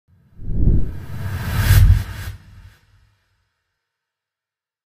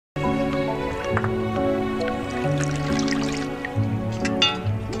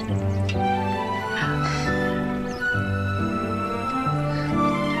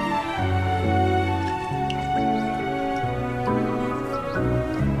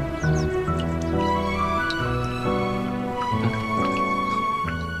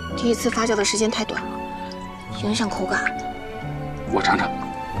一次发酵的时间太短了，影响口感。我尝尝。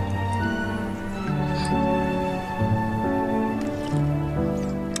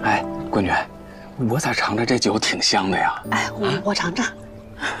哎，闺女，我咋尝着这酒挺香的呀？哎，我尝尝。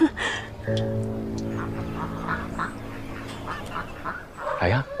哎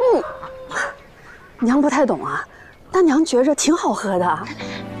呀，娘不太懂啊，但娘觉着挺好喝的。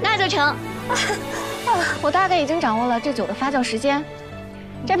那就成。我大概已经掌握了这酒的发酵时间，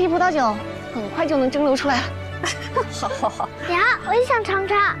这批葡萄酒很快就能蒸馏出来了。好。娘，我也想尝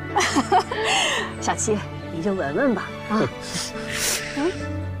尝。小七，你就闻闻吧。啊。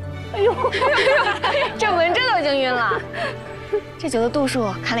哎呦，这闻着都已经晕了。这酒的度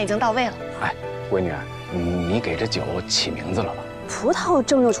数看来已经到位了。哎，闺女，你给这酒起名字了吧？葡萄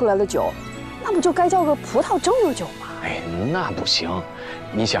蒸馏出来的酒，那不就该叫个葡萄蒸馏酒吗？哎，那不行。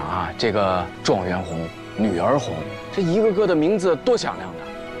你想啊，这个状元红、女儿红，这一个个的名字多响亮的。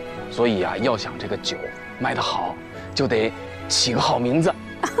所以啊，要想这个酒卖得好，就得起个好名字。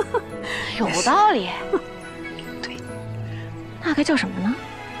有道理。对，那该叫什么呢？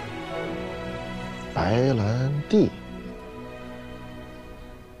白兰地。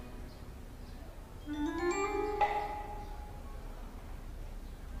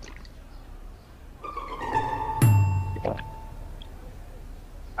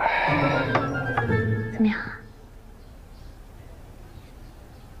怎么样啊？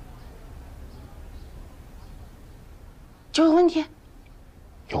酒有问题？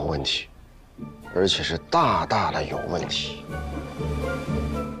有问题，而且是大大的有问题。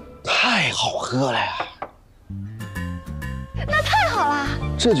太好喝了呀！那太好啦！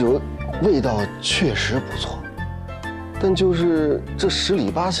这酒味道确实不错，但就是这十里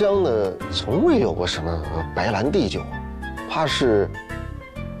八乡的，从未有过什么白兰地酒，怕是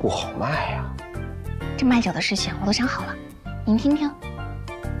不好卖呀。这卖酒的事情我都想好了，您听听。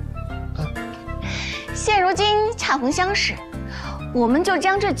现如今恰逢相识，我们就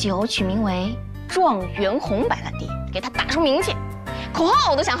将这酒取名为状元红白兰地，给它打出名气。口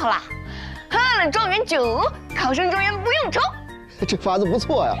号我都想好了，喝了状元酒，考上状元不用愁。这法子不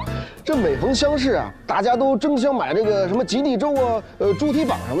错呀！这每逢乡试啊，大家都争相买这个什么吉利粥啊、猪蹄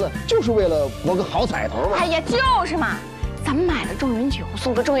膀什么的，就是为了博个好彩头嘛。哎呀，就是嘛！咱们买了状元酒，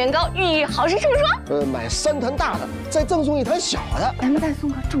送个状元糕，寓意好事成双。买3坛大的，再赠送1坛小的。咱们再送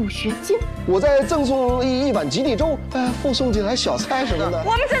个助学金。我再赠送一碗吉利粥，附送几台小菜什么的。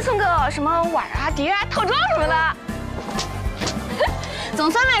我们再送个什么碗啊、碟啊、套装什么的。总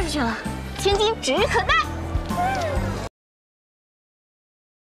算卖出去了，千金指日可待。